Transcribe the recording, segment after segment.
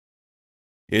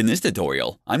In this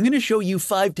tutorial, I'm going to show you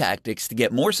 5 tactics to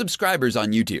get more subscribers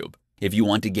on YouTube. If you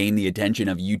want to gain the attention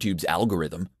of YouTube's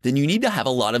algorithm, then you need to have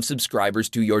a lot of subscribers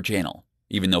to your channel.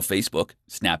 Even though Facebook,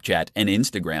 Snapchat, and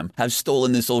Instagram have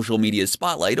stolen the social media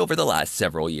spotlight over the last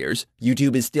several years,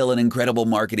 YouTube is still an incredible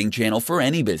marketing channel for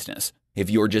any business. If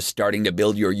you're just starting to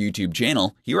build your YouTube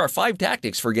channel, here are 5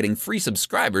 tactics for getting free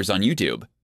subscribers on YouTube.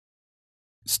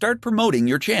 Start promoting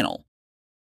your channel.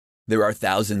 There are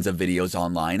thousands of videos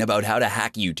online about how to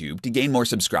hack YouTube to gain more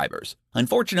subscribers.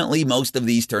 Unfortunately, most of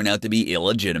these turn out to be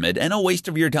illegitimate and a waste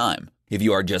of your time. If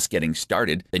you are just getting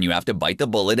started, then you have to bite the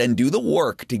bullet and do the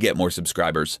work to get more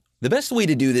subscribers. The best way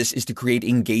to do this is to create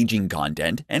engaging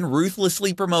content and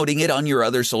ruthlessly promoting it on your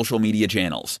other social media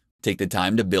channels. Take the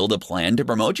time to build a plan to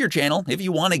promote your channel if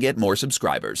you want to get more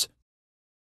subscribers.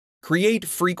 Create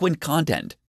frequent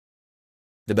content.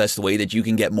 The best way that you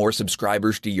can get more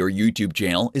subscribers to your YouTube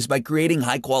channel is by creating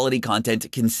high-quality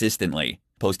content consistently.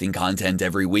 Posting content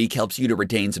every week helps you to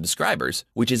retain subscribers,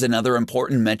 which is another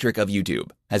important metric of YouTube,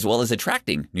 as well as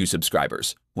attracting new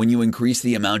subscribers. When you increase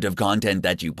the amount of content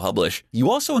that you publish, you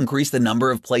also increase the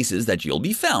number of places that you'll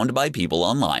be found by people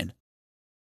online.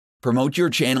 Promote your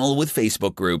channel with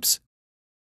Facebook groups.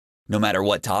 No matter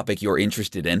what topic you're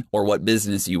interested in or what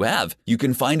business you have, you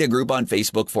can find a group on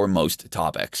Facebook for most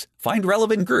topics. Find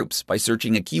relevant groups by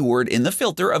searching a keyword in the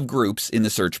filter of groups in the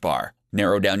search bar.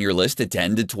 Narrow down your list to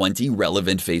 10 to 20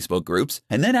 relevant Facebook groups,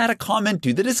 and then add a comment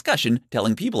to the discussion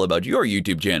telling people about your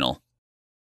YouTube channel.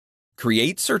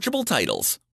 Create searchable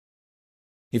titles.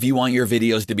 If you want your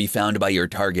videos to be found by your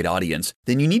target audience,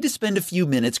 then you need to spend a few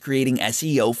minutes creating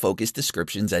SEO-focused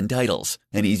descriptions and titles.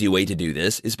 An easy way to do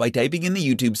this is by typing in the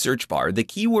YouTube search bar the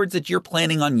keywords that you're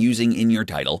planning on using in your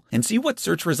title and see what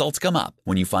search results come up.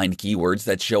 When you find keywords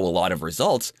that show a lot of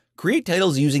results, create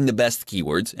titles using the best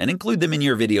keywords and include them in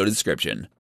your video description.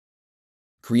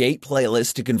 Create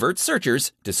playlists to convert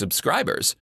searchers to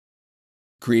subscribers.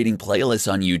 Creating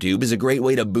playlists on YouTube is a great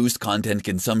way to boost content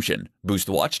consumption, boost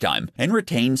watch time, and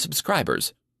retain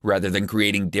subscribers. Rather than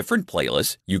creating different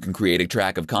playlists, you can create a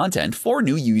track of content for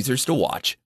new users to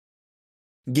watch.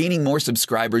 Gaining more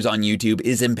subscribers on YouTube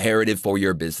is imperative for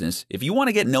your business if you want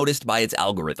to get noticed by its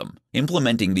algorithm.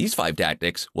 Implementing these 5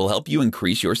 tactics will help you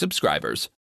increase your subscribers.